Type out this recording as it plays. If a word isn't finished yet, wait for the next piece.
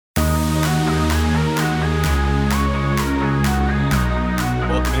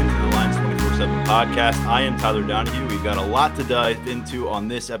podcast. I am Tyler Donahue. We've got a lot to dive into on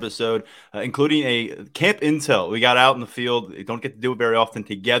this episode, including a camp intel. We got out in the field. We don't get to do it very often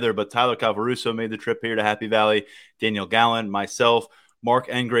together, but Tyler Calvaruso made the trip here to Happy Valley. Daniel Gallen, myself, Mark,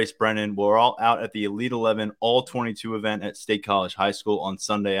 and Grace Brennan were all out at the Elite 11 All-22 event at State College High School on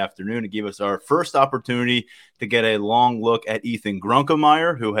Sunday afternoon to give us our first opportunity to get a long look at Ethan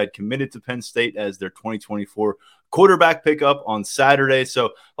Grunkemeyer, who had committed to Penn State as their 2024 quarterback pickup on Saturday. So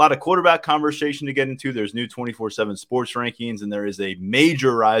a lot of quarterback conversation to get into. There's new 24/7 sports rankings, and there is a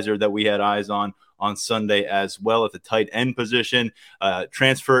major riser that we had eyes on Sunday as well at the tight end position.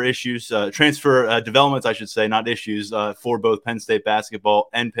 Transfer developments, I should say, not issues, for both Penn State basketball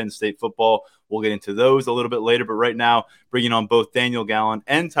and Penn State football. We'll get into those a little bit later, but right now, bringing on both Daniel Gallen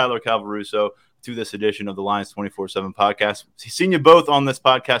and Tyler Calvaruso to this edition of the Lions 24/7 podcast. I've seen you both on this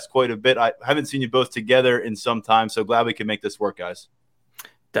podcast quite a bit. I haven't seen you both together in some time, so glad we can make this work, guys.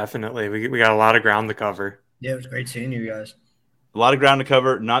 Definitely. We got a lot of ground to cover. Yeah, it was great seeing you guys. A lot of ground to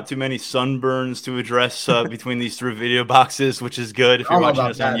cover. Not too many sunburns to address between these three video boxes, which is good if you're watching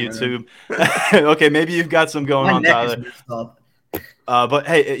us on YouTube. Okay, maybe you've got some going on, Tyler. But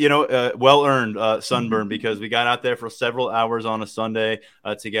hey, well-earned sunburn because we got out there for several hours on a Sunday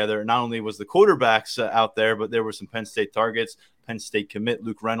together. Not only was the quarterbacks out there, but there were some Penn State targets. Penn State commit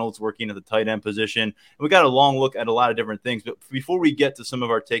Luke Reynolds working at the tight end position. And we got a long look at a lot of different things. But before we get to some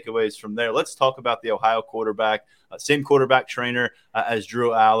of our takeaways from there, let's talk about the Ohio quarterback, same quarterback trainer as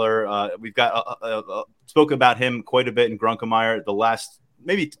Drew Aller. We've got spoken about him quite a bit in Grunkemeyer the last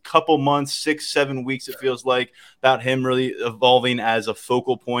maybe couple months, 6-7 weeks, it feels like, about him really evolving as a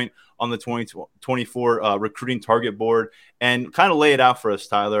focal point on the 2024 recruiting target board. And kind of lay it out for us,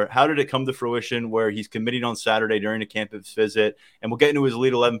 Tyler. How did it come to fruition where he's committing on Saturday during a campus visit? And we'll get into his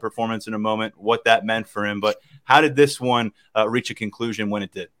Elite 11 performance in a moment, what that meant for him. But how did this one reach a conclusion when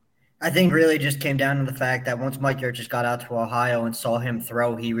it did? I think really just came down to the fact that once Mike Yurcich got out to Ohio and saw him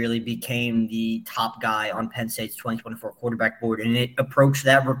throw, he really became the top guy on Penn State's 2024 quarterback board. And it approached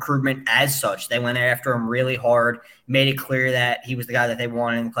that recruitment as such. They went after him really hard, made it clear that he was the guy that they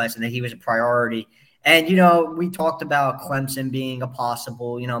wanted in the class and that he was a priority. And, we talked about Clemson being a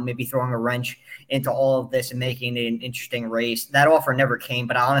possible, maybe throwing a wrench into all of this and making it an interesting race. That offer never came.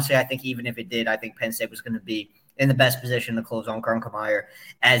 But honestly, I think even if it did, I think Penn State was going to be in the best position to close on Grunkemeyer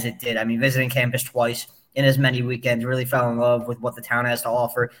as it did. I mean, visiting campus twice in as many weekends, really fell in love with what the town has to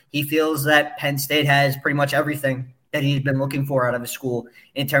offer. He feels that Penn State has pretty much everything that he's been looking for out of his school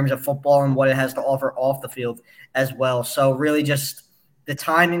in terms of football and what it has to offer off the field as well. So really just the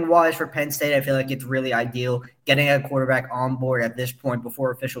timing-wise for Penn State, I feel like it's really ideal. Getting a quarterback on board at this point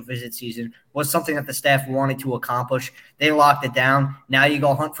before official visit season was something that the staff wanted to accomplish. They locked it down. Now you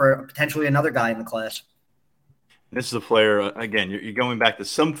go hunt for potentially another guy in the class. This is a player, again, you're going back to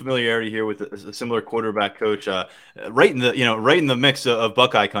some familiarity here with a similar quarterback coach, right in the mix of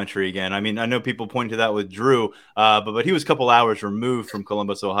Buckeye country again. I mean, I know people point to that with Drew, but he was a couple hours removed from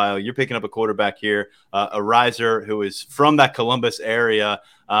Columbus, Ohio. You're picking up a quarterback here, a riser who is from that Columbus area.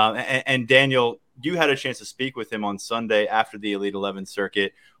 And Daniel, you had a chance to speak with him on Sunday after the Elite 11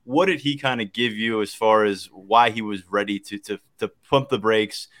 circuit. What did he kind of give you as far as why he was ready to pump the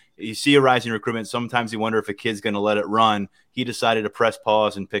brakes? You see a rising recruitment. Sometimes you wonder if a kid's going to let it run. He decided to press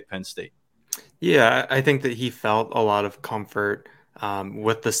pause and pick Penn State. Yeah, I think that he felt a lot of comfort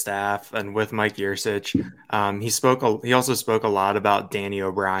with the staff and with Mike Yurcich. He also spoke a lot about Danny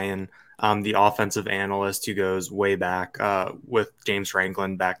O'Brien, the offensive analyst who goes way back with James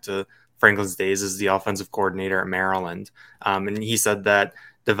Franklin, back to Franklin's days as the offensive coordinator at Maryland. And he said that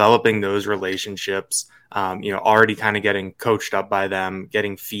developing those relationships, already kind of getting coached up by them,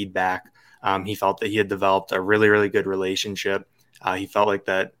 getting feedback. He felt that he had developed a really, really good relationship. He felt like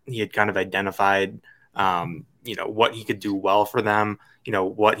that he had kind of identified, what he could do well for them,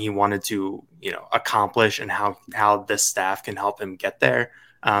 what he wanted to, accomplish and how this staff can help him get there.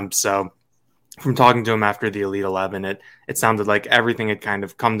 So from talking to him after the Elite 11, it sounded like everything had kind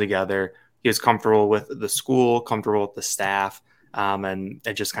of come together. He was comfortable with the school, comfortable with the staff, and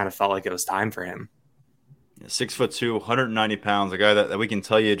it just kind of felt like it was time for him. 6'2", 190 pounds, a guy that we can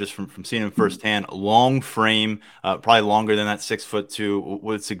tell you just from seeing him firsthand, long frame, probably longer than that 6'2"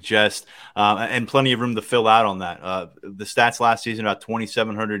 would suggest, and plenty of room to fill out on that. The stats last season, about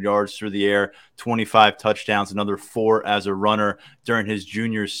 2,700 yards through the air, 25 touchdowns, another 4 as a runner during his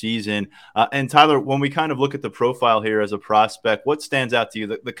junior season. And Tyler, when we kind of look at the profile here as a prospect, what stands out to you?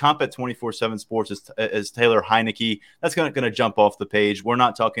 The comp at 24/7 Sports is Taylor Heineke. That's going to jump off the page. We're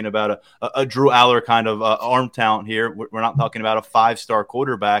not talking about a Drew Aller kind of arm talent here. We're not talking about a 5-star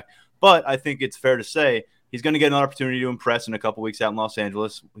quarterback, but I think it's fair to say He's going to get an opportunity to impress in a couple weeks out in Los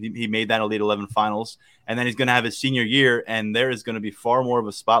Angeles. He made that Elite 11 finals, and then he's going to have his senior year, and there is going to be far more of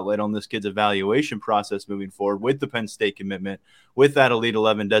a spotlight on this kid's evaluation process moving forward with the Penn State commitment, with that Elite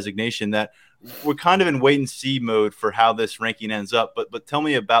 11 designation, that we're kind of in wait-and-see mode for how this ranking ends up. But tell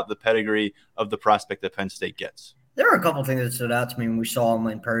me about the pedigree of the prospect that Penn State gets. There were a couple of things that stood out to me when we saw him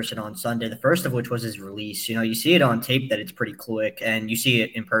in person on Sunday. The first of which was his release. You see it on tape that it's pretty quick, and you see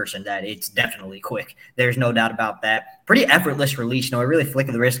it in person that it's definitely quick. There's no doubt about that. Pretty effortless release. It really flick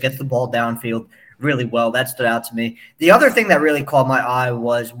of the wrist, gets the ball downfield really well. That stood out to me. The other thing that really caught my eye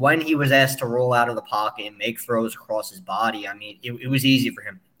was when he was asked to roll out of the pocket and make throws across his body. I mean, it was easy for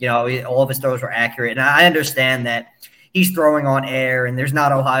him. All of his throws were accurate, and I understand that he's throwing on air, and there's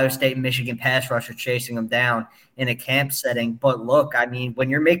not Ohio State and Michigan pass rushers chasing him down in a camp setting. But look, I mean, when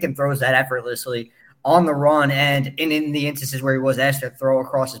you're making throws that effortlessly on the run and in the instances where he was asked to throw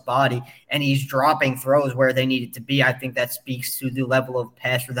across his body and he's dropping throws where they needed to be, I think that speaks to the level of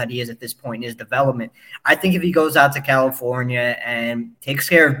passer that he is at this point in his development. I think if he goes out to California and takes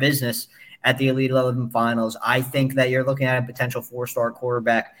care of business at the Elite 11 finals, I think that you're looking at a potential 4-star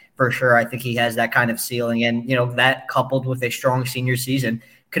quarterback for sure. I think he has that kind of ceiling, and that coupled with a strong senior season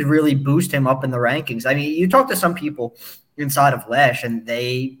could really boost him up in the rankings. I mean, you talk to some people inside of Lash, and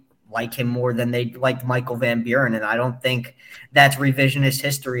they like him more than they liked Michael Van Buren, and I don't think that's revisionist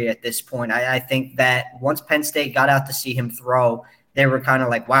history at this point. I think that once Penn State got out to see him throw, they were kind of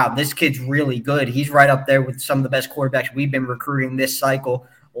like, wow, this kid's really good. He's right up there with some of the best quarterbacks we've been recruiting this cycle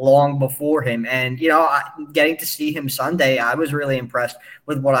long before him. And, getting to see him Sunday, I was really impressed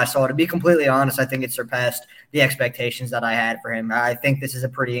with what I saw. To be completely honest, I think it surpassed the expectations that I had for him. I think this is a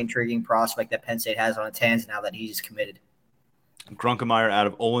pretty intriguing prospect that Penn State has on its hands now that he's committed. Grunkemeyer out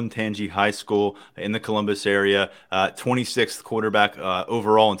of Olentangy High School in the Columbus area, 26th quarterback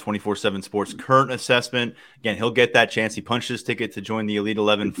overall in 24/7 Sports current assessment. Again, he'll get that chance. He punched his ticket to join the Elite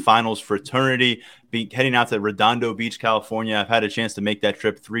 11 finals fraternity, heading out to Redondo Beach, California. I've had a chance to make that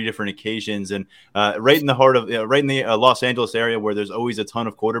trip 3 different occasions, and right in the heart of, right in the Los Angeles area where there's always a ton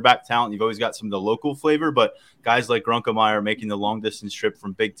of quarterback talent. You've always got some of the local flavor, but guys like Grunkemeyer making the long distance trip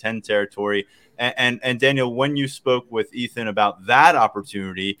from Big Ten territory. And Daniel, when you spoke with Ethan about that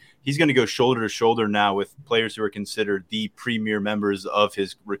opportunity, he's going to go shoulder to shoulder now with players who are considered the premier members of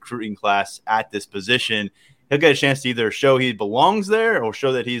his recruiting class at this position. He'll get a chance to either show he belongs there or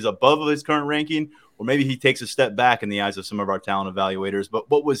show that he's above his current ranking, or maybe he takes a step back in the eyes of some of our talent evaluators. But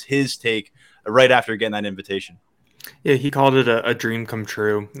what was his take right after getting that invitation? Yeah, he called it a dream come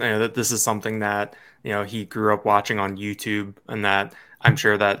true. That this is something that, he grew up watching on YouTube, and that I'm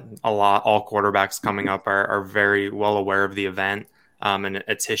sure that all quarterbacks coming up are very well aware of the event and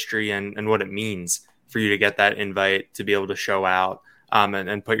its history and what it means for you to get that invite to be able to show out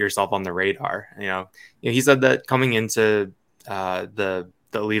and put yourself on the radar. He said that coming into the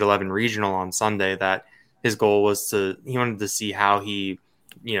Elite 11 regional on Sunday, that his goal was he wanted to see how he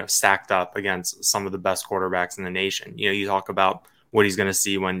stacked up against some of the best quarterbacks in the nation. You talk about what he's going to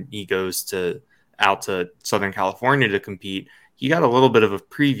see when he goes out to Southern California to compete. He got a little bit of a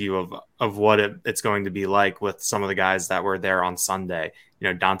preview of what it's going to be like with some of the guys that were there on Sunday.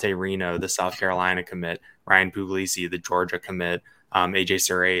 Dante Reno, the South Carolina commit, Ryan Puglisi, the Georgia commit, AJ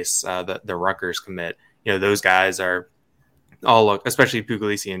Surace, the Rutgers commit. Those guys are all, especially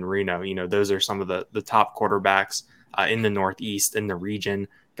Puglisi and Reno, those are some of the top quarterbacks in the Northeast, in the region,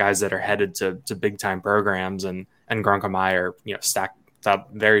 guys that are headed to big time programs, and Grunkemeyer, stacked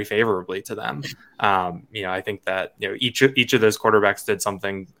up very favorably to them. I think that each of those quarterbacks did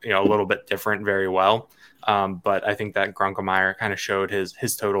something a little bit different very well, but I think that Grunkemeyer kind of showed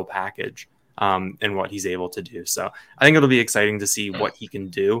his total package and what he's able to do. So I think it'll be exciting to see what he can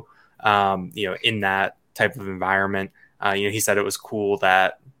do in that type of environment. He said it was cool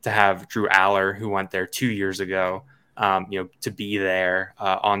to have Drew Aller, who went there 2 years ago, to be there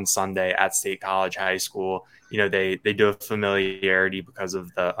on Sunday at State College High School. They do have familiarity because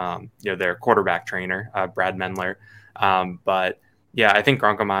of the their quarterback trainer, Brad Mendler. But yeah, I think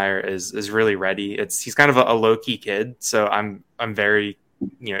Grunkemeyer is really ready. He's kind of a low key kid, so I'm very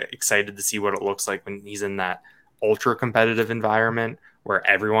excited to see what it looks like when he's in that ultra competitive environment where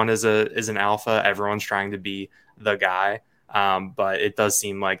everyone is an alpha, everyone's trying to be the guy. But it does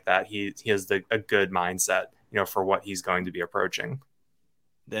seem like that he has a good mindset, for what he's going to be approaching.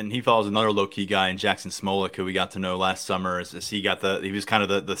 Then he follows another low-key guy in Jackson Smolik, who we got to know last summer as he was kind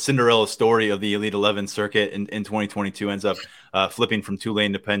of the Cinderella story of the Elite 11 circuit in 2022, ends up flipping from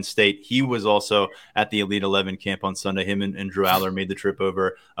Tulane to Penn State. He was also at the Elite 11 camp on Sunday. Him and Drew Aller made the trip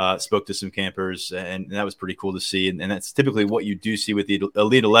over, spoke to some campers, and that was pretty cool to see. And that's typically what you do see with the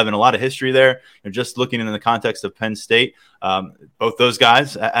Elite 11. A lot of history there. Just looking in the context of Penn State, both those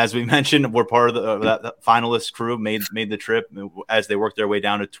guys, as we mentioned, were part of that finalist crew, made the trip as they worked their way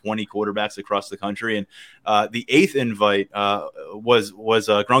down to 20 quarterbacks across the country. And the 8th invite was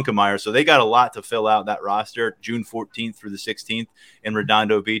Grunkemeyer. So they got a lot to fill out that roster. June 14th through the 16th in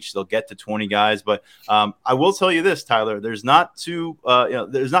Redondo Beach, they'll get to 20 guys. But I will tell you this, Tyler, there's not too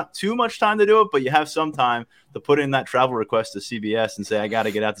much time to do it, but you have some time to put in that travel request to CBS and say, I got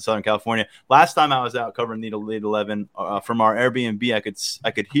to get out to Southern California. Last time I was out covering the Elite 11 from our Airbnb,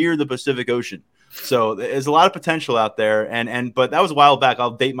 I could hear the Pacific Ocean. So there's a lot of potential out there. But that was a while back.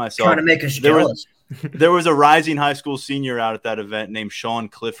 I'll date myself. Trying to make us jealous. There was a rising high school senior out at that event named Sean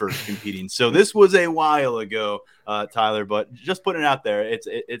Clifford competing. So this was a while ago, Tyler, but just putting it out there,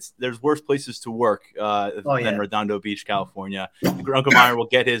 there's worse places to work than Redondo Beach, California. Grunkemeyer will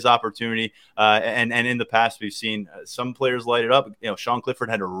get his opportunity. And in the past, we've seen some players light it up. Sean Clifford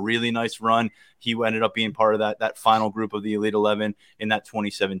had a really nice run. He ended up being part of that final group of the Elite 11 in that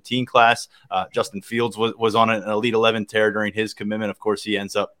 2017 class. Justin Fields was on an Elite 11 tear during his commitment. Of course, he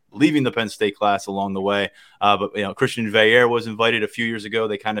ends up leaving the Penn State class along the way. But Christian Veillere was invited a few years ago.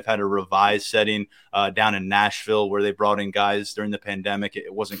 They kind of had a revised setting down in Nashville where they brought in guys during the pandemic.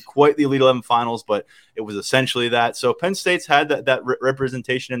 It wasn't quite the Elite 11 finals, but it was essentially that. So Penn State's had that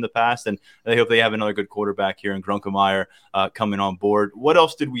representation in the past, and they hope they have another good quarterback here in Grunkemeyer coming on board. What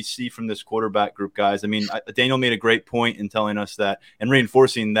else did we see from this quarterback group, guys? I mean, Daniel made a great point in telling us that and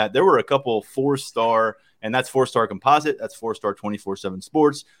reinforcing that there were a couple 4-star, and that's 4-star composite, that's 4-star 24/7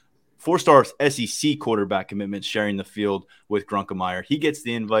 sports, 4-star SEC quarterback commitments sharing the field with Grunkemeyer. He gets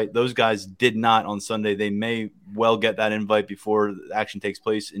the invite. Those guys did not on Sunday. They may well get that invite before the action takes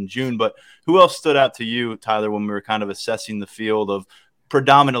place in June. But who else stood out to you, Tyler, when we were kind of assessing the field of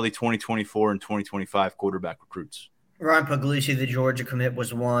predominantly 2024 and 2025 quarterback recruits? Ryan Puglisi, the Georgia commit,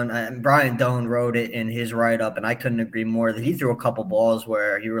 was one. And Brian Doan wrote it in his write-up, and I couldn't agree more that he threw a couple balls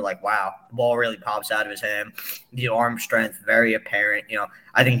where you were like, wow, the ball really pops out of his hand. The arm strength, very apparent.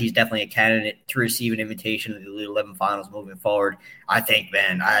 I think he's definitely a candidate to receive an invitation to the Elite 11 finals moving forward. I think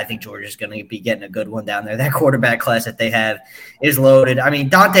Georgia's going to be getting a good one down there. That quarterback class that they have is loaded. I mean,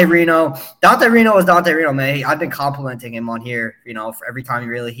 Dante Reno is Dante Reno, man. I've been complimenting him on here, for every time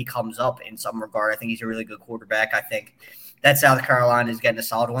he comes up in some regard. I think he's a really good quarterback. I think that South Carolina is getting a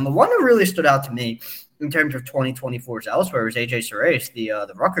solid one. The one that really stood out to me in terms of 2024's elsewhere was AJ Surace,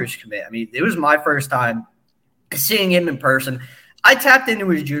 the Rutgers commit. I mean, it was my first time seeing him in person. I tapped into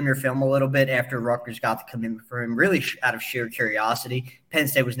his junior film a little bit after Rutgers got the commitment for him, really out of sheer curiosity. Penn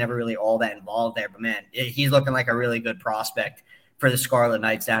State was never really all that involved there, but man, he's looking like a really good prospect for the Scarlet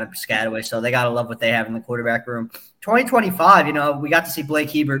Knights down in Piscataway. So they got to love what they have in the quarterback room. 2025, we got to see Blake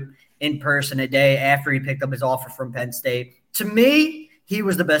Hebert in person a day after he picked up his offer from Penn State. To me, he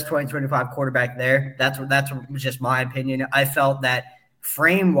was the best 2025 quarterback there. That's just my opinion. I felt that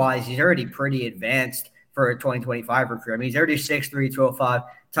frame-wise, he's already pretty advanced for a 2025 recruit. I mean, he's already 6'3", 205.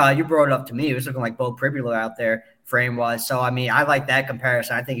 Ty, you brought it up to me. It was looking like Bo Pribula out there frame-wise. So, I mean, I like that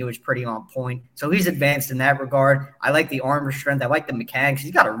comparison. I think it was pretty on point. So he's advanced in that regard. I like the arm strength. I like the mechanics.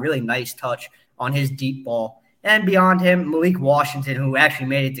 He's got a really nice touch on his deep ball. And beyond him, Malik Washington, who actually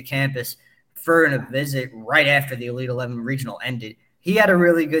made it to campus for a visit right after the Elite 11 regional ended. He had a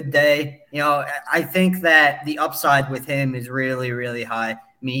really good day. I think that the upside with him is really, really high.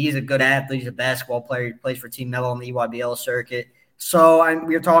 I mean, he's a good athlete. He's a basketball player. He plays for Team Mello on the EYBL circuit. So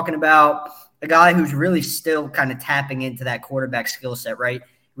we're talking about a guy who's really still kind of tapping into that quarterback skill set, right?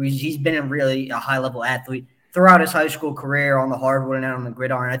 He's been a high-level athlete throughout his high school career on the hardwood and on the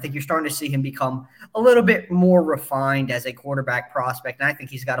gridiron. I think you're starting to see him become a little bit more refined as a quarterback prospect, and I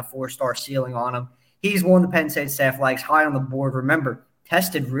think he's got a 4-star ceiling on him. He's one the Penn State staff likes, high on the board. Remember,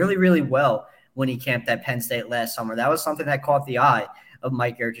 tested really, really well when he camped at Penn State last summer. That was something that caught the eye of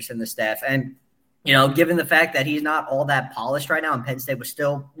Mike Yurchis and the staff. And, given the fact that he's not all that polished right now and Penn State was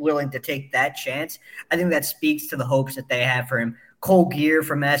still willing to take that chance, I think that speaks to the hopes that they have for him. Cole Gear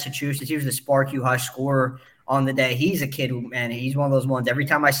from Massachusetts, he was the Spark U high scorer on the day. He's a kid who, man, he's one of those ones. Every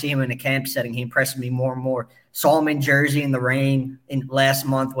time I see him in a camp setting, he impresses me more and more. Saw him in Jersey in the rain last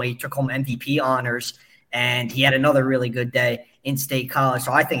month where he took home MVP honors, and he had another really good day in State College.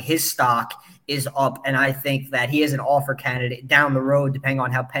 So I think his stock is up, and I think that he is an offer candidate down the road, depending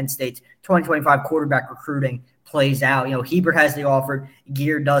on how Penn State's 2025 quarterback recruiting plays out. Hebert has the offer,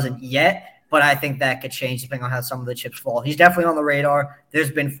 Gear doesn't yet. but I think that could change depending on how some of the chips fall. He's definitely on the radar. There's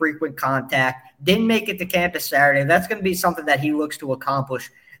been frequent contact. Didn't make it to campus Saturday. That's going to be something that he looks to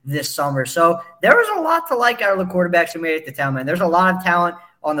accomplish this summer. So there was a lot to like out of the quarterbacks who made it to town, man. There's a lot of talent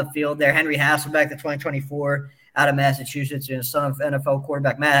on the field there. Henry Hasselbeck, the 2024 out of Massachusetts, son of NFL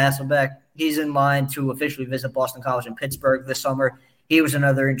quarterback Matt Hasselbeck. He's in line to officially visit Boston College in Pittsburgh this summer. He was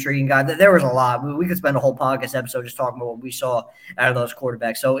another intriguing guy. There was a lot. We could spend a whole podcast episode just talking about what we saw out of those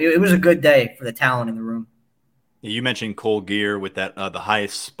quarterbacks. So it was a good day for the talent in the room. You mentioned Cole Gear with that the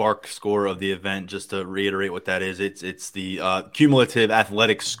highest spark score of the event. Just to reiterate what that is, it's the cumulative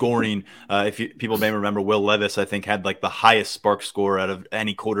athletic scoring. If people may remember, Will Levis, I think, had like the highest spark score out of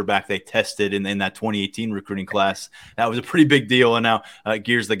any quarterback they tested in that 2018 recruiting class. That was a pretty big deal, and now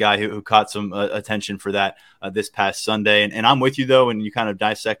Gear's the guy who caught some attention for that this past Sunday. And I'm with you, though, and you kind of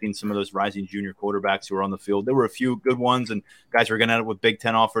dissecting some of those rising junior quarterbacks who are on the field. There were a few good ones, and guys who are going to end up with Big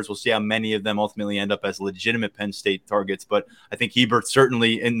Ten offers. We'll see how many of them ultimately end up as legitimate Penn State targets, but I think Hebert's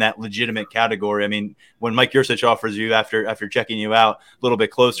certainly in that legitimate category. I mean, when Mike Yursich offers you after checking you out a little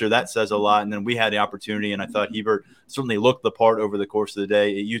bit closer, that says a lot. And then we had the opportunity, and I thought Hebert certainly looked the part over the course of the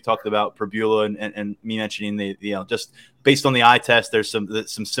day. You talked about Perbula and me mentioning the just based on the eye test, there's some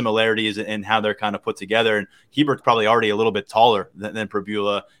similarities in how they're kind of put together. And Hebert's probably already a little bit taller than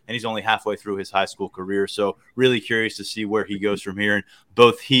Perbula, and he's only halfway through his high school career. So really curious to see where he goes from here. And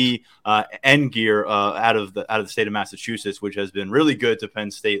both he and Gear out of the state of Massachusetts, which has been really good to Penn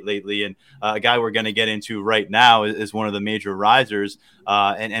State lately. And a guy we're going to get into right now is one of the major risers,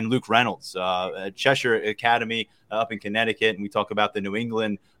 and Luke Reynolds, at Cheshire Academy up in Connecticut. And we talk about the New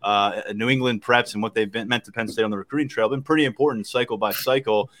England preps and what they've meant to Penn State on the recruiting trail. Been pretty important cycle by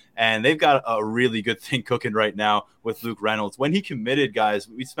cycle, and they've got a really good thing cooking right now with Luke Reynolds. When he committed, guys,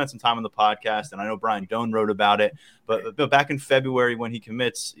 we spent some time on the podcast, and I know Brian Doan wrote about it, but back in February when he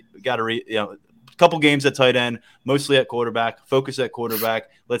commits, got to couple games at tight end, mostly at quarterback, focus at quarterback.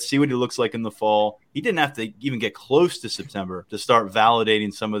 Let's see what he looks like in the fall. He didn't have to even get close to September to start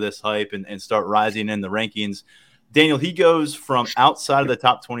validating some of this hype and start rising in the rankings. Daniel, he goes from outside of the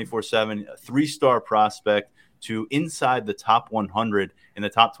top 24/7, a 3-star prospect, to inside the top 100 in the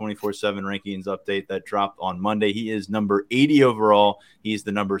top 24/7 rankings update that dropped on Monday. He is number 80 overall. He's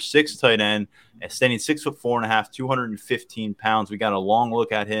the number 6 tight end, standing 6'4.5", 215 pounds. We got a long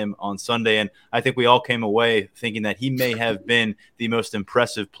look at him on Sunday, and I think we all came away thinking that he may have been the most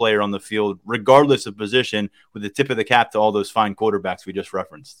impressive player on the field, regardless of position, with the tip of the cap to all those fine quarterbacks we just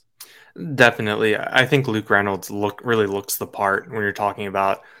referenced. Definitely. I think Luke Reynolds really looks the part when you're talking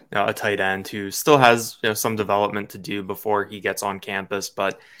about a tight end who still has some development to do before he gets on campus,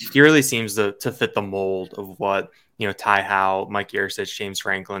 but he really seems to fit the mold of what Ty Howe, Mike Yursich, James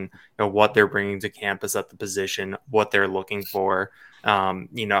Franklin, what they're bringing to campus at the position, what they're looking for. I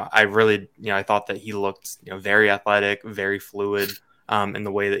thought that he looked very athletic, very fluid in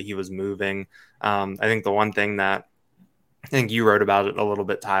the way that he was moving. I think the one thing that I think you wrote about it a little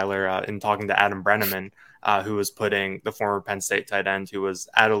bit, Tyler, in talking to Adam Brenneman, who was putting the former Penn State tight end who was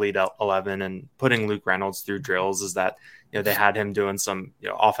at Elite 11 and putting Luke Reynolds through drills, is that they had him doing some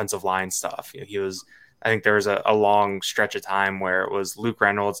offensive line stuff. I think there was a long stretch of time where it was Luke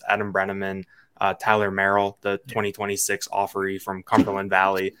Reynolds, Adam Brenneman, Tyler Merrill, the 2026 offeree from Cumberland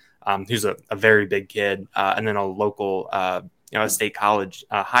Valley, who's a very big kid, and then a local a state college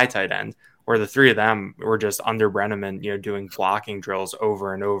high tight end, where the three of them were just under Brenneman, doing blocking drills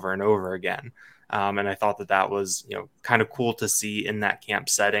over and over and over again. And I thought that was, kind of cool to see in that camp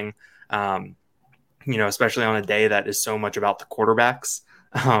setting, especially on a day that is so much about the quarterbacks.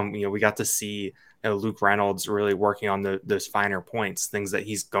 We got to see Luke Reynolds really working on those finer points, things that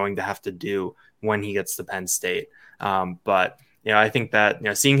he's going to have to do when he gets to Penn State. But I think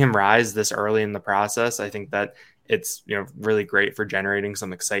that, seeing him rise this early in the process, I think that it's really great for generating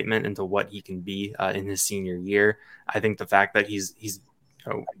some excitement into what he can be in his senior year. I think the fact that he's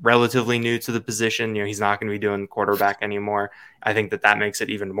relatively new to the position, he's not going to be doing quarterback anymore. I think that makes it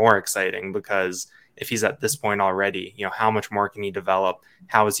even more exciting, because if he's at this point already, how much more can he develop?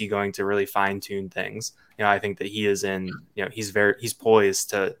 How is he going to really fine tune things? I think that he is he's poised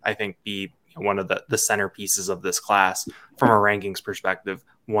to, I think, be one of the centerpieces of this class from a rankings perspective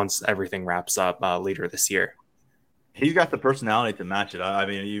once everything wraps up later this year. He's got the personality to match it. I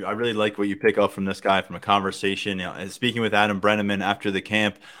mean, I really like what you pick up from this guy from a conversation. And speaking with Adam Brenneman after the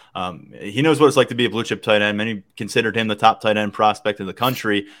camp, he knows what it's like to be a blue chip tight end. Many considered him the top tight end prospect in the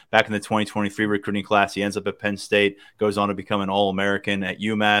country back in the 2023 recruiting class. He ends up at Penn State, goes on to become an All-American at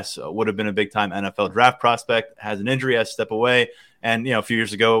UMass, would have been a big-time NFL draft prospect, has an injury, has to step away. and a few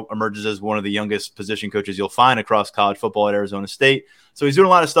years ago emerges as one of the youngest position coaches you'll find across college football at Arizona State. So he's doing a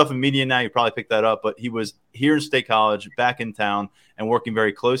lot of stuff in media now. You probably picked that up, but he was here in State College, back in town, and working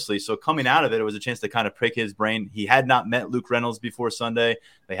very closely. So coming out of it, it was a chance to kind of pick his brain. He had not met Luke Reynolds before Sunday.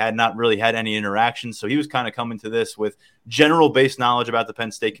 They had not really had any interaction. So he was kind of coming to this with general base knowledge about the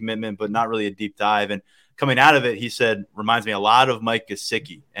Penn State commitment, but not really a deep dive. And coming out of it, he said, reminds me a lot of Mike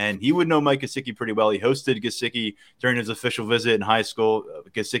Gesicki. And he would know Mike Gesicki pretty well. He hosted Gesicki during his official visit in high school.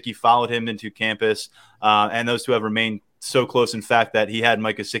 Gesicki followed him into campus, and those two have remained so close, in fact, that he had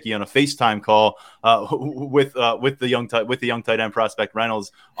Mike Gesicki on a FaceTime call with the young tight end prospect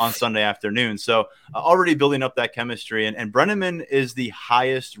Reynolds on Sunday afternoon. So already building up that chemistry. And Brenneman is the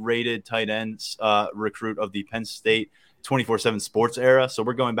highest rated tight ends recruit of the Penn State 24/7 sports era. So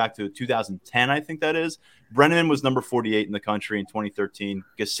we're going back to 2010, I think that is. Brenneman was number 48 in the country in 2013.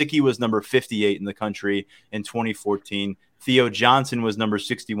 Gesicki was number 58 in the country in 2014. Theo Johnson was number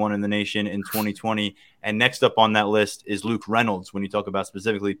 61 in the nation in 2020. And next up on that list is Luke Reynolds, when you talk about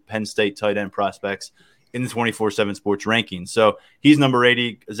specifically Penn State tight end prospects in the 24/7 sports rankings. So he's number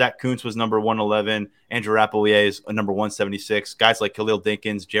 80. Zach Kuntz was number 111. Andrew Rapolier is number 176. Guys like Khalil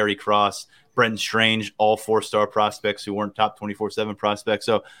Dinkins, Jerry Cross, Brenton Strange, all 4-star prospects who weren't top 24/7 prospects.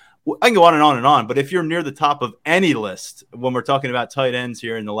 So I can go on and on and on, but if you're near the top of any list, when we're talking about tight ends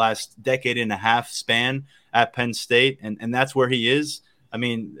here in the last decade and a half span at Penn State, and that's where he is, I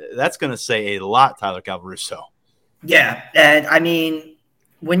mean, that's going to say a lot, Tyler Calvaruso. Yeah, and I mean,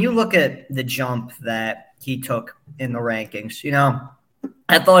 when you look at the jump that he took in the rankings,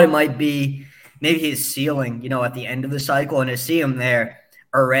 I thought it might be maybe his ceiling, at the end of the cycle, and to see him there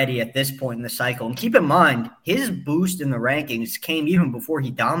already at this point in the cycle. And keep in mind, his boost in the rankings came even before he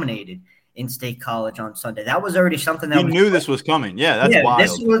dominated in State College on Sunday. That was already something that he knew this was coming. Yeah, that's wild.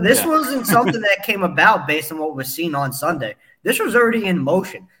 This wasn't something that came about based on what was seen on Sunday. This was already in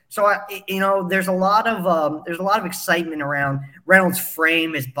motion. So there's a lot of excitement around Reynolds'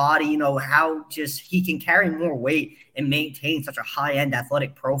 frame, his body. How just he can carry more weight and maintain such a high-end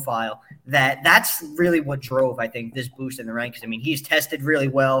athletic profile. That's really what drove, I think, this boost in the rankings. I mean, he's tested really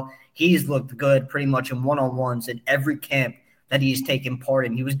well. He's looked good pretty much in one-on-ones in every camp that he's taken part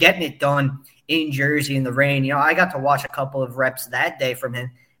in. He was getting it done in Jersey in the rain. I got to watch a couple of reps that day from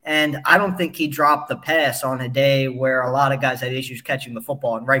him, and I don't think he dropped the pass on a day where a lot of guys had issues catching the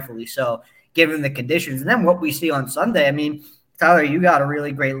football, and rightfully so, given the conditions. And then what we see on Sunday, I mean, Tyler, you got a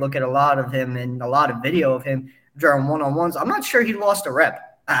really great look at a lot of him and a lot of video of him during one-on-ones. I'm not sure he lost a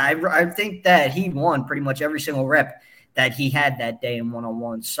rep. I think that he won pretty much every single rep that he had that day in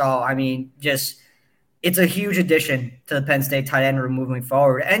one-on-ones. So, I mean, it's a huge addition to the Penn State tight end room moving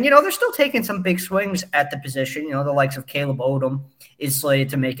forward. And, they're still taking some big swings at the position. The likes of Caleb Odom is slated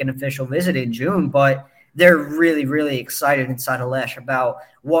to make an official visit in June, but they're really, really excited inside of Lesh about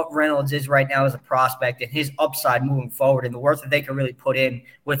what Reynolds is right now as a prospect and his upside moving forward and the work that they can really put in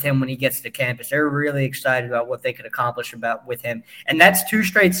with him when he gets to campus. They're really excited about what they could accomplish with him. And that's 2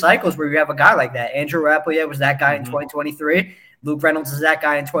 straight cycles where you have a guy like that. Andrew Rapolier was that guy in 2023. Luke Reynolds is that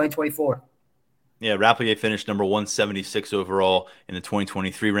guy in 2024. Yeah, Rapolier finished number 176 overall in the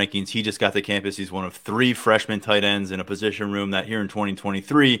 2023 rankings. He just got to campus. He's one of 3 freshman tight ends in a position room that here in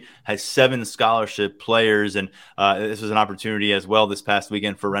 2023 has 7 scholarship players. And this was an opportunity as well this past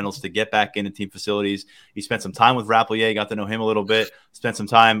weekend for Reynolds to get back into team facilities. He spent some time with Rapolier, got to know him a little bit, spent some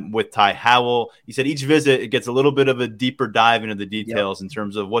time with Ty Howell. He said each visit, it gets a little bit of a deeper dive into the details in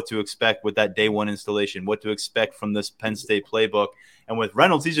terms of what to expect with that day one installation, what to expect from this Penn State playbook. And with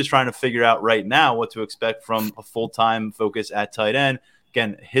Reynolds, he's just trying to figure out right now what to expect from a full-time focus at tight end.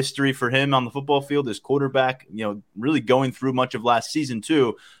 Again, history for him on the football field is quarterback, really going through much of last season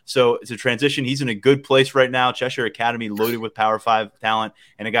too. So it's a transition. He's in a good place right now. Cheshire Academy loaded with Power 5 talent,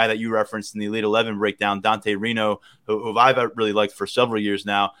 and a guy that you referenced in the Elite 11 breakdown, Dante Reno, who I've really liked for several years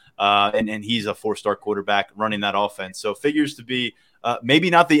now. And he's a 4-star quarterback running that offense. So figures to be maybe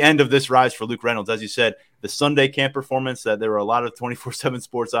not the end of this rise for Luke Reynolds. As you said, the Sunday camp performance that there were a lot of 24/7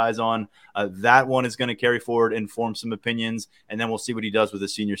 sports eyes on, that one is going to carry forward, inform some opinions, and then we'll see what he does with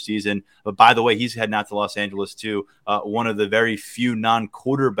his senior season. But by the way, he's heading out to Los Angeles too. One of the very few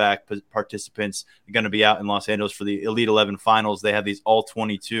non-quarterback participants going to be out in Los Angeles for the Elite 11 finals. They have these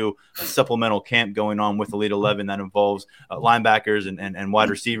all-22 supplemental camp going on with Elite 11 that involves linebackers and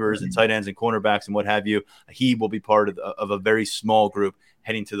wide receivers and tight ends and cornerbacks and what have you. He will be part of a very small group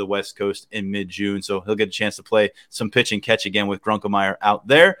heading to the West Coast in mid-June. So he'll get a chance to play some pitch and catch again with Grunkemeyer out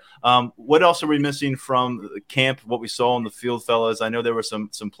there. What else are we missing from camp, what we saw on the field, fellas? I know there were some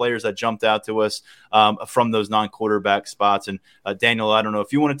players that jumped out to us from those non-quarterback spots. And Daniel, I don't know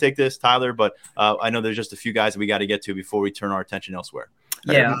if you want to take this, Tyler, but I know there's just a few guys that we got to get to before we turn our attention elsewhere.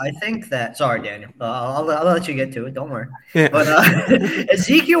 Yeah, I think that – sorry, Daniel. I'll let you get to it. Don't worry. Yeah. But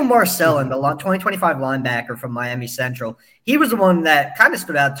Ezekiel Marcellin, the 2025 linebacker from Miami Central, he was the one that kind of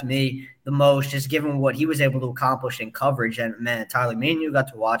stood out to me the most, just given what he was able to accomplish in coverage. And, man, Tyler, me and you got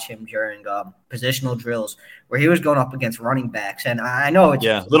to watch him during positional drills where he was going up against running backs. And I know it's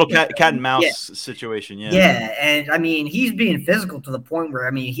 – little cat and mouse situation, Yeah, and, I mean, he's being physical to the point where,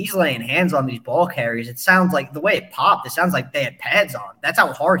 I mean, he's laying hands on these ball carriers. It sounds like – the way it popped, it sounds like they had pads on. That's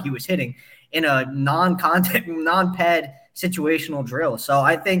how hard he was hitting in a non-contact, non-pad situational drill. So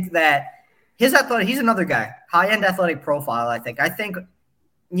I think that he's another guy, high-end athletic profile, I think.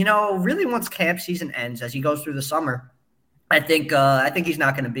 Really once camp season ends, as he goes through the summer, I think he's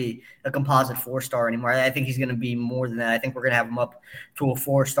not going to be a composite 4-star anymore. I think he's going to be more than that. I think we're going to have him up to a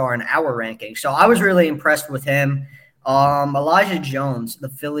 4-star in our ranking. So I was really impressed with him. Elijah Jones, the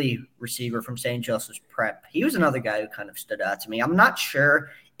Philly receiver from St. Joseph's Prep, he was another guy who kind of stood out to me. I'm not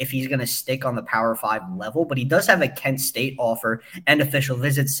sure if he's going to stick on the Power 5 level, but he does have a Kent State offer and official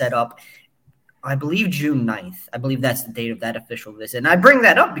visit set up. I believe June 9th. I believe that's the date of that official visit. And I bring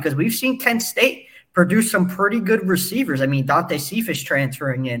that up because we've seen Kent State produce some pretty good receivers. I mean, Dante Cephas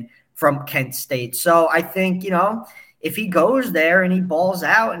transferring in from Kent State. So I think, if he goes there and he balls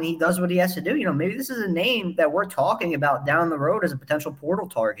out and he does what he has to do, maybe this is a name that we're talking about down the road as a potential portal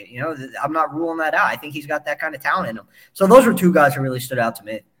target. I'm not ruling that out. I think he's got that kind of talent in him. So those were two guys who really stood out to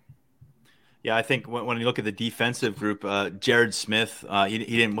me. Yeah, I think when you look at the defensive group, Jared Smith,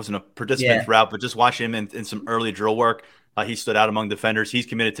 he wasn't a participant throughout, but just watching him in some early drill work, he stood out among defenders. He's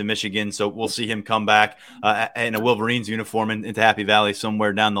committed to Michigan, so we'll see him come back in a Wolverines uniform into Happy Valley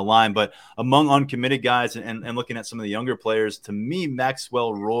somewhere down the line. But among uncommitted guys and looking at some of the younger players, to me,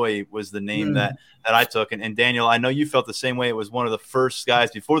 Maxwell Roy was the name that I took. And Daniel, I know you felt the same way. It was one of the first guys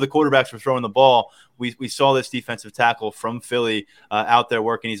before the quarterbacks were throwing the ball. We saw this defensive tackle from Philly out there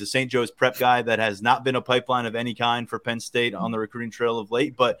working. He's a St. Joe's Prep guy that has not been a pipeline of any kind for Penn State on the recruiting trail of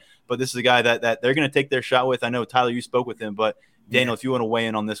late, but this is a guy that they're going to take their shot with. I know, Tyler, you spoke with him, but Daniel, if you want to weigh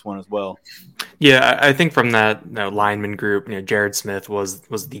in on this one as well. Yeah, I think from that lineman group, Jared Smith was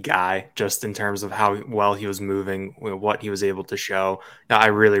the guy just in terms of how well he was moving, what he was able to show. I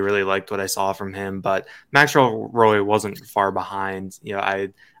really, really liked what I saw from him, but Maxwell Roy wasn't far behind.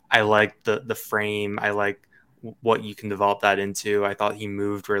 I liked the frame. I like what you can develop that into. I thought he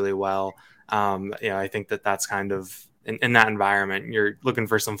moved really well. I think that's kind of in that environment, you're looking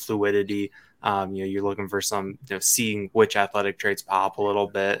for some fluidity. You're looking for some, seeing which athletic traits pop a little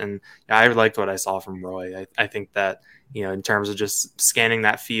bit. And I liked what I saw from Roy. I think that, in terms of just scanning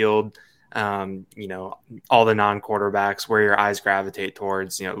that field, all the non-quarterbacks, where your eyes gravitate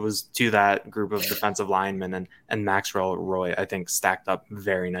towards, it was to that group of defensive linemen, and Maxwell Roy, I think, stacked up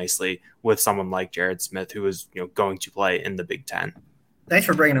very nicely with someone like Jared Smith, who was, going to play in the Big Ten. Thanks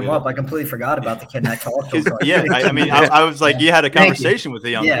for bringing him up. I completely forgot about the kid I talked to. Yeah, I was like, you had a conversation with the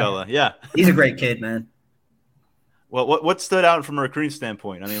young fella. Yeah. He's a great kid, man. Well, what stood out from a recruiting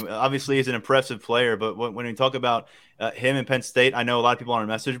standpoint? I mean, obviously he's an impressive player, but when we talk about him and Penn State, I know a lot of people on our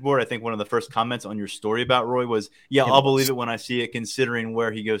message board, I think one of the first comments on your story about Roy was, I'll believe it when I see it, considering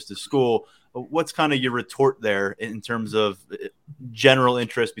where he goes to school. What's kind of your retort there in terms of general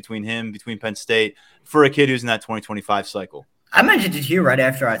interest between Penn State for a kid who's in that 2025 cycle? I mentioned it to you right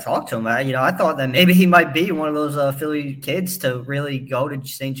after I talked to him. I thought that maybe he might be one of those Philly kids to really go to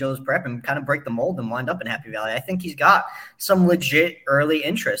St. Joe's Prep and kind of break the mold and wind up in Happy Valley. I think he's got some legit early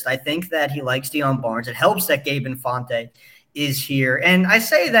interest. I think that he likes Deion Barnes. It helps that Gabe Infante is here. And I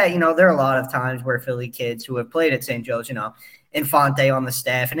say that, there are a lot of times where Philly kids who have played at St. Joe's, Infante on the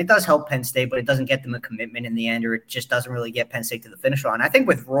staff, and it does help Penn State, but it doesn't get them a commitment in the end, or it just doesn't really get Penn State to the finish line. I think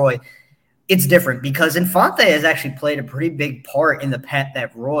with Roy, it's different because Infante has actually played a pretty big part in the path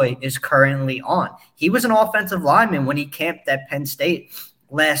that Roy is currently on. He was an offensive lineman when he camped at Penn State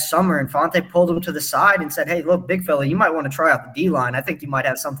last summer. Infante pulled him to the side and said, hey, look, big fella, you might want to try out the D-line. I think you might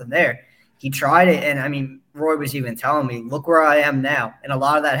have something there. He tried it, and, Roy was even telling me, look where I am now, and a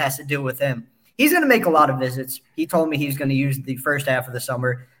lot of that has to do with him. He's going to make a lot of visits. He told me he's going to use the first half of the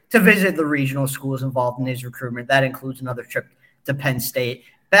summer to visit the regional schools involved in his recruitment. That includes another trip to Penn State.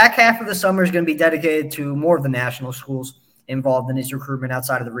 Back half of the summer is going to be dedicated to more of the national schools involved in his recruitment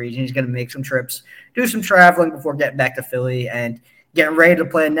outside of the region. He's going to make some trips, do some traveling before getting back to Philly and getting ready to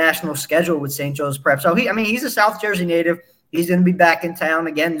play a national schedule with St. Joe's Prep. So he's a South Jersey native, he's going to be back in town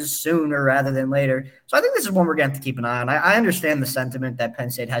again sooner rather than later. So I think this is one we're going to have to keep an eye on. I understand the sentiment that Penn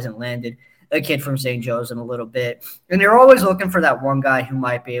State hasn't landed a kid from St. Joe's in a little bit. And they're always looking for that one guy who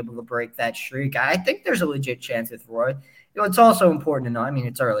might be able to break that streak. I think there's a legit chance with Roy. It's also important to know. I mean,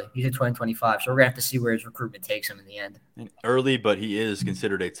 it's early. He's in 2025, so we're going to have to see where his recruitment takes him in the end. Early, but he is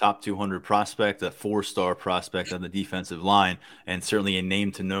considered a top 200 prospect, a 4-star prospect on the defensive line, and certainly a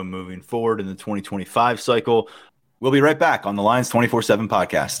name to know moving forward in the 2025 cycle. We'll be right back on the Lions 24/7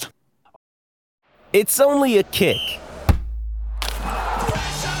 podcast. It's only a kick,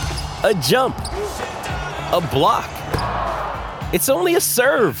 a jump, a block. It's only a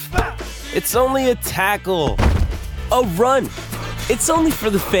serve. It's only a tackle, a run. It's only for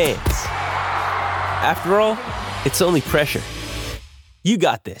the fans. After all, it's only pressure. You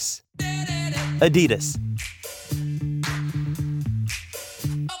got this. Adidas.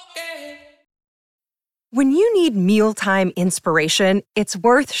 When you need mealtime inspiration, it's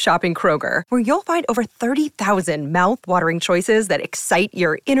worth shopping Kroger, where you'll find over 30,000 mouth-watering choices that excite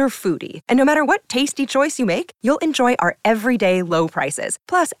your inner foodie. And no matter what tasty choice you make, you'll enjoy our everyday low prices,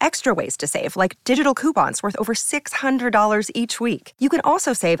 plus extra ways to save, like digital coupons worth over $600 each week. You can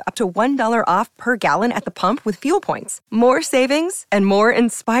also save up to $1 off per gallon at the pump with fuel points. More savings and more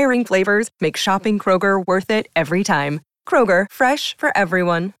inspiring flavors make shopping Kroger worth it every time. Kroger, fresh for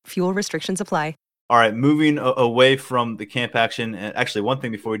everyone. Fuel restrictions apply. All right, moving away from the camp action. And actually, one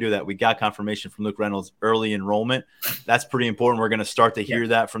thing before we do that, we got confirmation from Luke Reynolds' early enrollment. That's pretty important. We're going to start to hear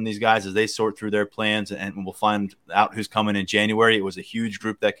that from these guys as they sort through their plans, and we'll find out who's coming in January. It was a huge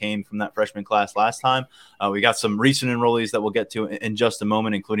group that came from that freshman class last time. We got some recent enrollees that we'll get to in just a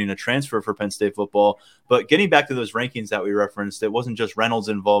moment, including a transfer for Penn State football. But getting back to those rankings that we referenced, it wasn't just Reynolds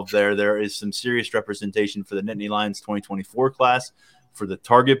involved there. There is some serious representation for the Nittany Lions 2024 class, for the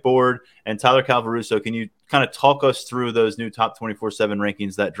target board. And Tyler Calvaruso, can you kind of talk us through those new top 24/7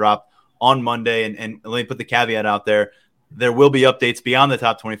 rankings that dropped on Monday? And let me put the caveat out there. There will be updates beyond the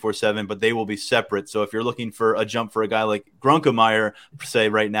top 24/7, but they will be separate. So if you're looking for a jump for a guy like Grunkemeyer, say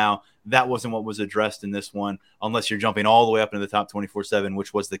right now, that wasn't what was addressed in this one, unless you're jumping all the way up into the top 24/7,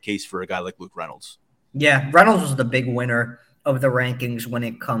 which was the case for a guy like Luke Reynolds. Yeah, Reynolds was the big winner of the rankings when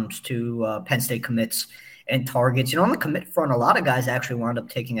it comes to Penn State commits and targets. On the commit front, a lot of guys actually wound up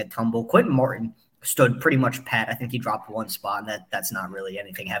taking a tumble. Quentin Martin stood pretty much pat. I think he dropped one spot, and that's not really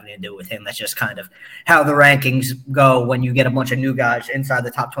anything having to do with him. That's just kind of how the rankings go when you get a bunch of new guys inside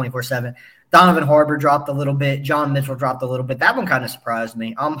the top 24/7. Donovan Harbor dropped a little bit. John Mitchell dropped a little bit. That one kind of surprised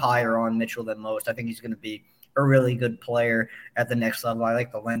me. I'm higher on Mitchell than most. I think he's going to be a really good player at the next level. I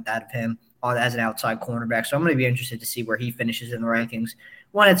like the length out of him as an outside cornerback. So I'm going to be interested to see where he finishes in the rankings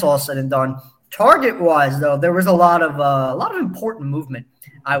when it's all said and done. Target-wise, though, there was a lot of important movement,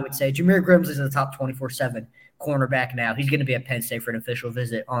 I would say. Jameer Grimsley's is the top 24/7 cornerback now. He's going to be at Penn State for an official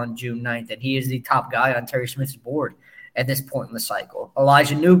visit on June 9th, and he is the top guy on Terry Smith's board at this point in the cycle.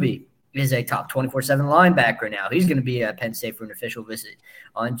 Elijah Newby is a top 24/7 linebacker now. He's going to be at Penn State for an official visit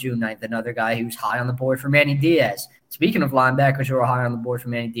on June 9th. Another guy who's high on the board for Manny Diaz. Speaking of linebackers who are high on the board for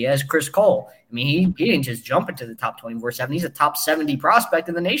Manny Diaz, Chris Cole. I mean, he didn't just jump into the top 24/7. He's a top 70 prospect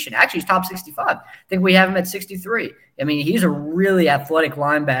in the nation. Actually, he's top 65. I think we have him at 63. I mean, he's a really athletic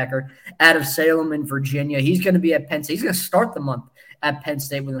linebacker out of Salem in Virginia. He's going to be at Penn State. He's going to start the month at Penn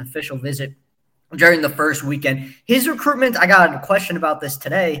State with an official visit during the first weekend. His recruitment, I got a question about this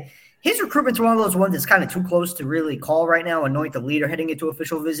today. His recruitment's one of those ones that's kind of too close to really call right now, anoint the leader heading into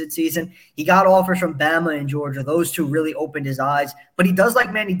official visit season. He got offers from Bama and Georgia. Those two really opened his eyes. But he does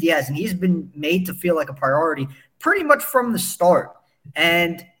like Manny Diaz, and he's been made to feel like a priority pretty much from the start.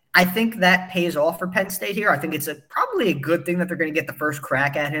 And I think that pays off for Penn State here. I think it's probably a good thing that they're going to get the first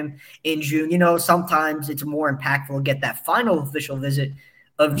crack at him in June. Sometimes it's more impactful to get that final official visit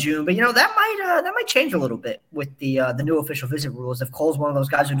of June. But, that might change a little bit with the new official visit rules. If Cole's one of those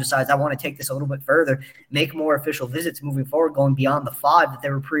guys who decides, I want to take this a little bit further, make more official visits moving forward, going beyond the 5 that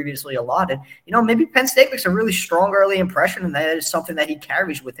they were previously allotted, maybe Penn State makes a really strong early impression, and that is something that he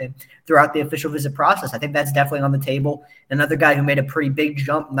carries with him throughout the official visit process. I think that's definitely on the table. Another guy who made a pretty big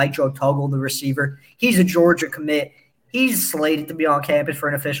jump, Nitro Tuggle, the receiver. He's a Georgia commit. He's slated to be on campus for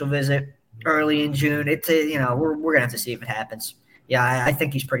an official visit early in June. We're going to have to see if it happens. Yeah, I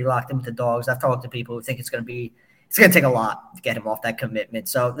think he's pretty locked in with the Dogs. I've talked to people who think it's going to take a lot to get him off that commitment.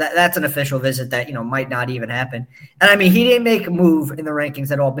 So that's an official visit that, might not even happen. And I mean, he didn't make a move in the rankings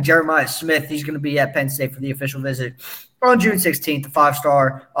at all, but Jeremiah Smith, he's going to be at Penn State for the official visit on June 16th, the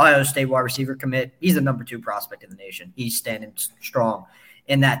 5-star Ohio State wide receiver commit. He's the number 2 prospect in the nation. He's standing strong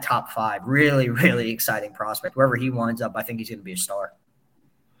in that top 5. Really, really exciting prospect. Wherever he winds up, I think he's going to be a star.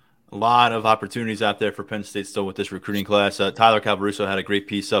 A lot of opportunities out there for Penn State still with this recruiting class. Tyler Calvaruso had a great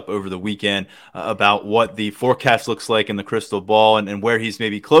piece up over the weekend about what the forecast looks like in the crystal ball and where he's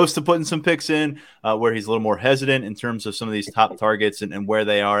maybe close to putting some picks in, where he's a little more hesitant in terms of some of these top targets and where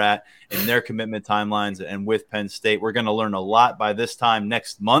they are at in their commitment timelines. And with Penn State, we're going to learn a lot by this time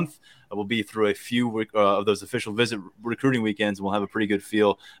next month. We'll be through a few of those official visit recruiting weekends, and we'll have a pretty good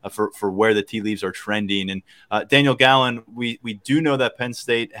feel for where the tea leaves are trending. And Daniel Gallen, we do know that Penn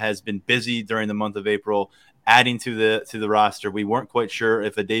State has been busy during the month of April, adding to the roster. We weren't quite sure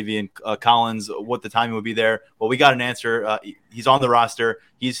if Davian Collins, what the timing would be there. Well, we got an answer. He's on the roster.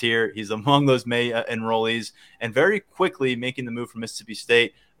 He's here. He's among those May enrollees, and very quickly making the move from Mississippi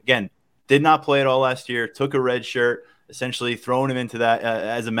State. Again, did not play at all last year, took a red shirt, essentially throwing him into that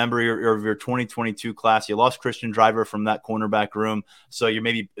as a member of your 2022 class. You lost Christian Driver from that cornerback room, so you're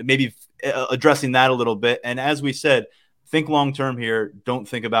maybe addressing that a little bit. And as we said, think long-term here. Don't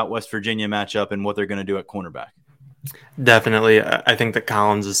think about West Virginia matchup and what they're going to do at cornerback. Definitely. I think that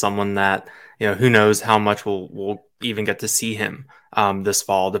Collins is someone that, who knows how much we'll even get to see him this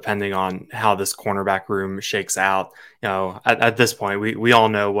fall, depending on how this cornerback room shakes out. At this point, we all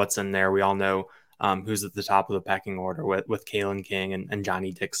know what's in there. We all know who's at the top of the pecking order with Kalen King and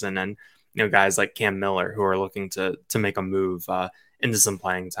Johnny Dixon and guys like Cam Miller who are looking to make a move into some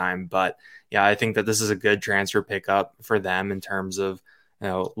playing time. But yeah, I think that this is a good transfer pickup for them in terms of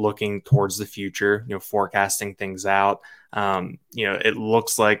looking towards the future, forecasting things out. It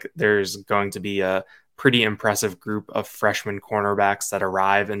looks like there's going to be a pretty impressive group of freshman cornerbacks that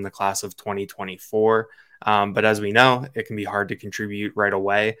arrive in the class of 2024. But as we know, it can be hard to contribute right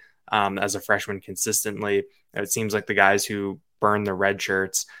away. As a freshman consistently. It seems like the guys who burn the red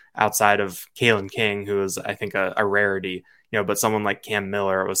shirts outside of Kalen King, who is, I think, a rarity, but someone like Cam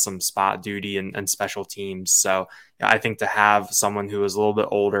Miller with some spot duty and special teams. So I think to have someone who is a little bit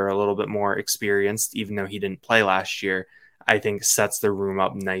older, a little bit more experienced, even though he didn't play last year, I think sets the room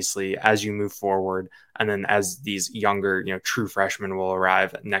up nicely as you move forward. And then as these younger, true freshmen will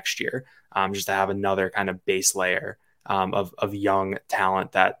arrive next year, just to have another kind of base layer of young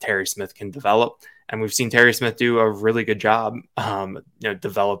talent that Terry Smith can develop. And we've seen Terry Smith do a really good job,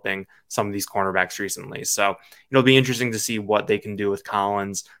 developing some of these cornerbacks recently. So it'll be interesting to see what they can do with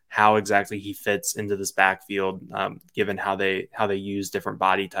Collins, how exactly he fits into this backfield, given how they use different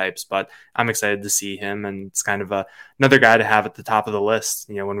body types. But I'm excited to see him, and it's kind of another guy to have at the top of the list,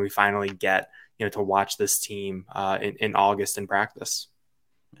 when we finally get, to watch this team in August in practice.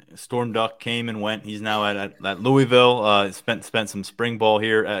 Storm Duck came and went. He's now at Louisville. Spent some spring ball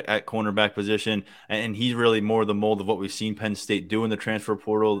here at cornerback position, and he's really more the mold of what we've seen Penn State do in the transfer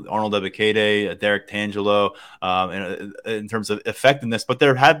portal. Arnold Ebiketie, Derek Tangelo, in terms of effectiveness. But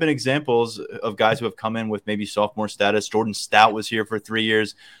there have been examples of guys who have come in with maybe sophomore status. Jordan Stout was here for 3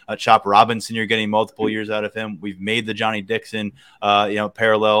 years. Chop Robinson, you're getting multiple years out of him. We've made the Johnny Dixon,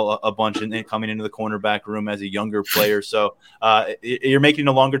 parallel a bunch and coming into the cornerback room as a younger player. So you're making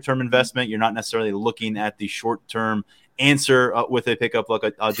a longer-term investment. You're not necessarily looking at the short-term answer with a pickup like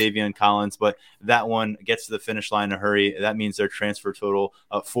Davian Collins, but that one gets to the finish line in a hurry. That means their transfer total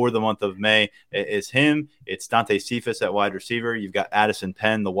for the month of May is him. It's Dante Cephas at wide receiver. You've got Addison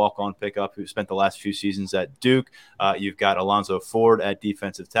Penn, the walk-on pickup, who spent the last few seasons at Duke. You've got Alonzo Ford at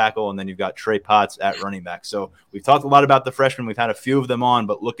defensive tackle, and then you've got Trey Potts at running back. So we've talked a lot about the freshmen. We've had a few of them on,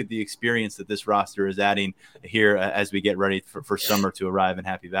 but look at the experience that this roster is adding here as we get ready for summer to arrive in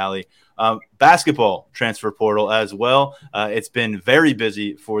Happy Valley. Basketball transfer portal as well. It's been very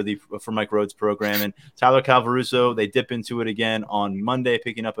busy for Mike Rhodes' program, and Tyler Calvaruso, they dip into it again on Monday,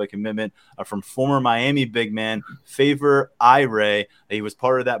 picking up a commitment from former Miami big man Favor Ire. He was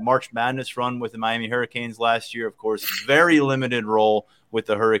part of that March Madness run with the Miami Hurricanes last year. Of course, very limited role with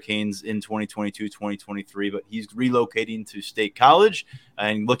the Hurricanes in 2022-2023, but he's relocating to State College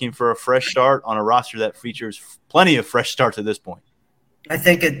and looking for a fresh start on a roster that features plenty of fresh starts at this point. I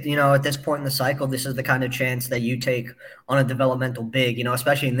think at this point in the cycle, this is the kind of chance that you take on a developmental big,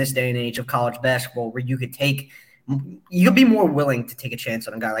 especially in this day and age of college basketball, where you could be more willing to take a chance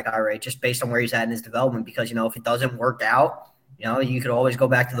on a guy like Ira just based on where he's at in his development. Because, if it doesn't work out, you could always go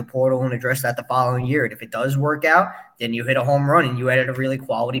back to the portal and address that the following year. And if it does work out, then you hit a home run and you added a really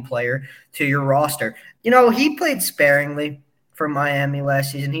quality player to your roster. He played sparingly for Miami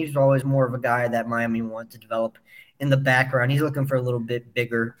last season. He was always more of a guy that Miami wanted to develop in the background. He's looking for a little bit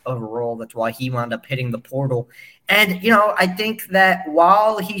bigger of a role. That's why he wound up hitting the portal. And, I think that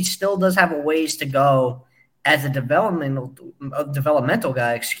while he still does have a ways to go as a developmental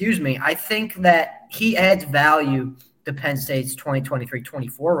guy, I think that he adds value the Penn State's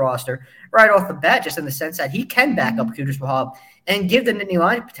 2023-24 roster right off the bat, just in the sense that he can back up Qudus Wahab and give the Nittany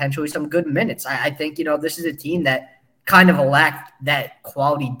Lions potentially some good minutes. I think, this is a team that kind of lacked that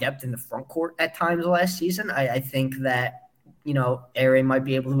quality depth in the front court at times last season. I think that, Aire might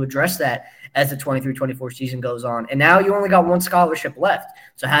be able to address that as the 23-24 season goes on. And now you only got one scholarship left.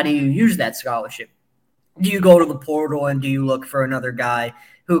 So how do you use that scholarship? Do you go to the portal and do you look for another guy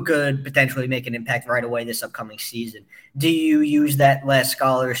who could potentially make an impact right away this upcoming season? Do you use that last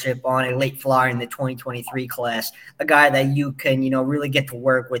scholarship on a late flyer in the 2023 class, a guy that you can, really get to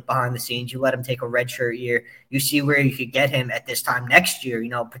work with behind the scenes? You let him take a redshirt year. You see where you could get him at this time next year,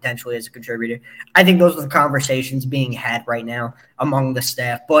 potentially as a contributor. I think those are the conversations being had right now among the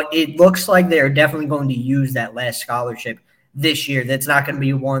staff, but it looks like they're definitely going to use that last scholarship this year. That's not going to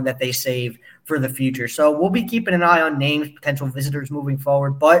be one that they save for the future. So we'll be keeping an eye on names, potential visitors moving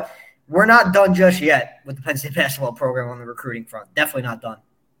forward, but we're not done just yet with the Penn State basketball program on the recruiting front. Definitely not done.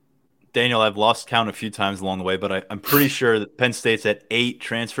 Daniel, I've lost count a few times along the way, but I'm pretty sure that Penn State's at 8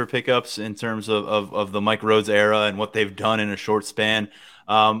 transfer pickups in terms of the Mike Rhodes era and what they've done in a short span.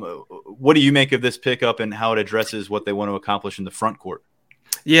 What do you make of this pickup and how it addresses what they want to accomplish in the front court?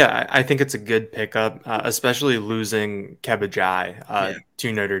 Yeah, I think it's a good pickup, especially losing Kebajai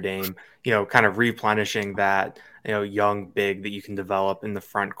to Notre Dame, kind of replenishing that, young big that you can develop in the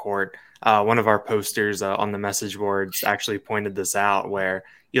front court. One of our posters on the message boards actually pointed this out, where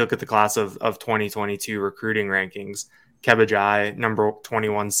you look at the class of 2022 recruiting rankings. Kebajai, number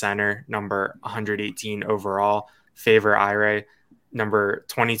 21 center, number 118 overall. Favor Aire, number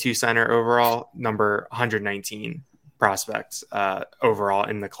 22 center overall, number 119 prospects overall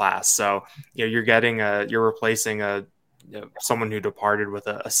in the class. So you're replacing someone who departed with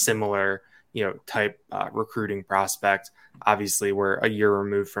a similar type recruiting prospect. Obviously we're a year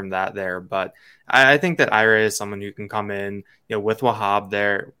removed from that there, but I think that Aire is someone who can come in with Wahab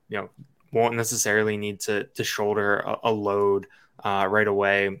there, won't necessarily need to shoulder a load right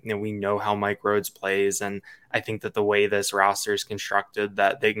away. We know how Mike Rhodes plays, and I think that the way this roster is constructed,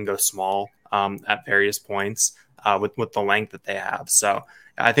 that they can go small at various points with the length that they have. So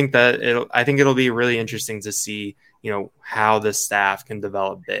I think it'll be really interesting to see, how the staff can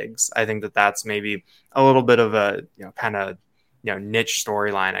develop bigs. I think that that's maybe a little bit of a, kind of, niche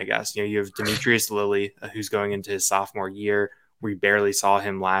storyline, I guess. You have Demetrius Lilly, who's going into his sophomore year. We barely saw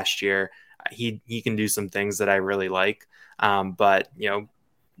him last year. He can do some things that I really like. But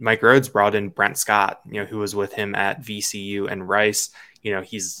Mike Rhodes brought in Brent Scott, who was with him at VCU and Rice.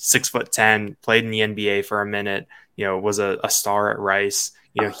 He's 6'10", played in the NBA for a minute, was a star at Rice.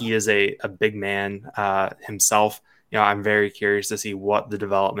 He is a big man himself. I'm very curious to see what the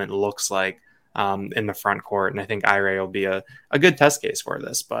development looks like in the front court. And I think Aire will be a good test case for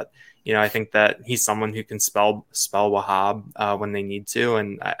this. But, I think that he's someone who can spell Wahab when they need to.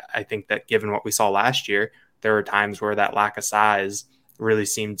 And I think that given what we saw last year, there were times where that lack of size really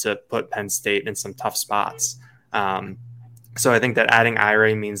seemed to put Penn State in some tough spots. So I think that adding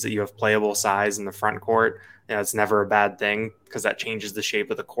Aire means that you have playable size in the front court. It's never a bad thing because that changes the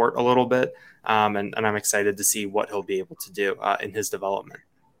shape of the court a little bit. And I'm excited to see what he'll be able to do in his development.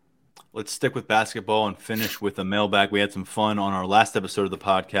 Let's stick with basketball and finish with a mailbag. We had some fun on our last episode of the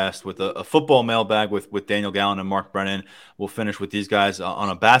podcast with a football mailbag with Daniel Gallen and Mark Brennan. We'll finish with these guys on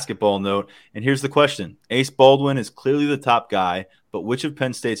a basketball note. And here's the question. Ace Baldwin is clearly the top guy, but which of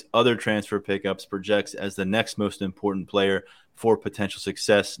Penn State's other transfer pickups projects as the next most important player for potential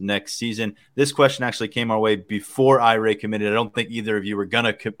success next season? This question actually came our way before Aire committed. I don't think either of you were going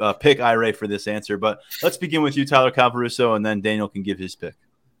to pick Aire for this answer, but let's begin with you, Tyler Calvaruso, and then Daniel can give his pick.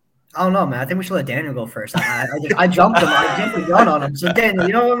 I don't know, man. I think we should let Daniel go first. I jumped him. I jumped the gun on him. So, Daniel,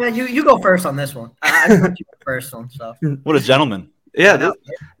 you know what, man? You go first on this one. I put you first one. So, what a gentleman. Yeah,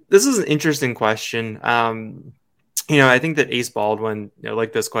 this is an interesting question. I think that Ace Baldwin,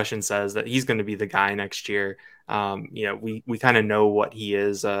 like this question says, that he's going to be the guy next year. We kind of know what he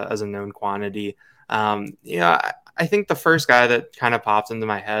is as a known quantity. I think the first guy that kind of popped into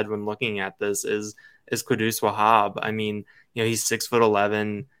my head when looking at this is Qudus Wahab. I mean, he's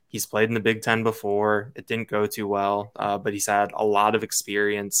 6'11". He's played in the Big Ten before. It didn't go too well, but he's had a lot of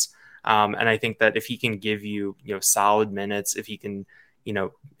experience. And I think that if he can give you, solid minutes, if he can,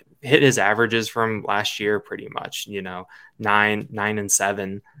 hit his averages from last year pretty much, 9 and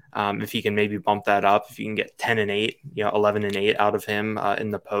 7. If he can maybe bump that up, if you can get 10 and 8, 11 and 8 out of him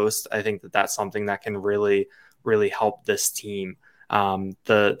in the post, I think that that's something that can really, really help this team.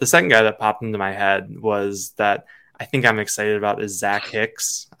 The second guy that popped into my head was that I think I'm excited about is Zach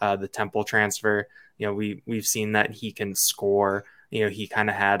Hicks, the Temple transfer. We've seen that he can score he kind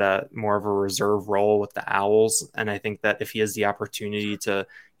of had a more of a reserve role with the Owls. And I think that if he has the opportunity to,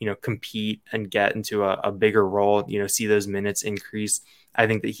 compete and get into a bigger role, see those minutes increase, I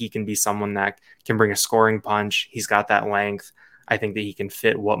think that he can be someone that can bring a scoring punch. He's got that length. I think that he can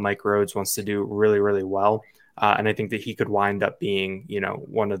fit what Mike Rhodes wants to do really, really well. And I think that he could wind up being,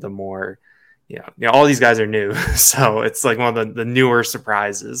 one of the more, all these guys are new. So it's like one of the newer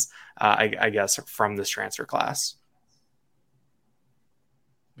surprises, I guess, from this transfer class.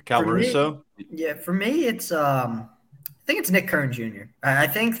 Caruso? For me, it's I think it's Nick Kern Jr. I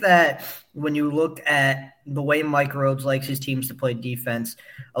think that when you look at the way Mike Rhodes likes his teams to play defense,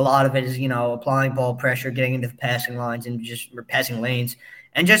 a lot of it is, applying ball pressure, getting into the passing lines and passing lanes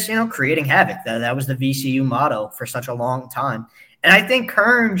and just, creating havoc. That was the VCU motto for such a long time. And I think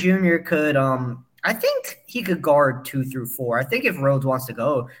Kern Jr. could I think he could guard 2 through 4. I think if Rhodes wants to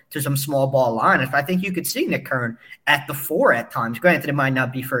go to some small ball lineup, I think you could see Nick Kern at the 4 at times. Granted, it might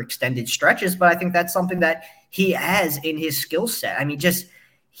not be for extended stretches, but I think that's something that he has in his skill set. I mean,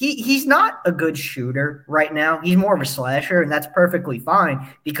 he's not a good shooter right now. He's more of a slasher, and that's perfectly fine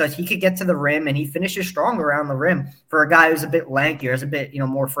because he could get to the rim and he finishes strong around the rim for a guy who's a bit lankier, has a bit,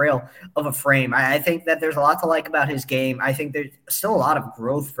 more frail of a frame. I think that there's a lot to like about his game. I think there's still a lot of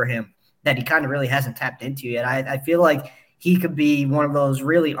growth for him that he kind of really hasn't tapped into yet. I feel like he could be one of those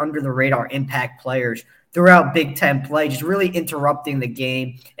really under-the-radar impact players throughout Big Ten play, just really interrupting the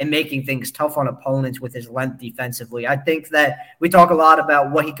game and making things tough on opponents with his length defensively. I think that we talk a lot about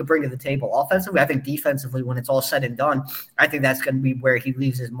what he could bring to the table offensively. I think defensively, when it's all said and done, I think that's going to be where he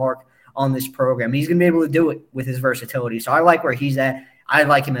leaves his mark on this program. He's going to be able to do it with his versatility. So I like where he's at. I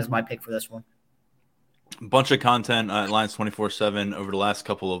like him as my pick for this one. Bunch of content at Lions 24/7 over the last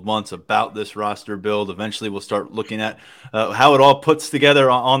couple of months about this roster build. Eventually, we'll start looking at how it all puts together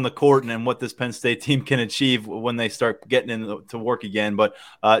on the court and what this Penn State team can achieve when they start getting into work again. But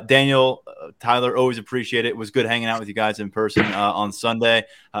Daniel, Tyler, always appreciate it. It was good hanging out with you guys in person on Sunday.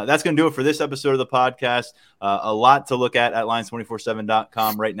 That's going to do it for this episode of the podcast. A lot to look at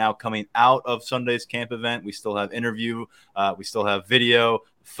lions247.com right now coming out of Sunday's camp event. We still have interview. We still have video,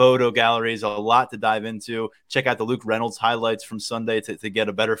 photo galleries, a lot to dive into. Check out the Luke Reynolds highlights from Sunday to get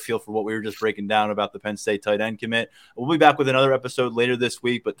a better feel for what we were just breaking down about the Penn State tight end commit. We'll be back with another episode later this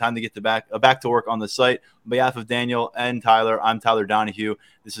week, but time to get back to work on the site. On behalf of Daniel and Tyler, I'm Tyler Donahue.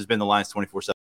 This has been the Lions 24/7.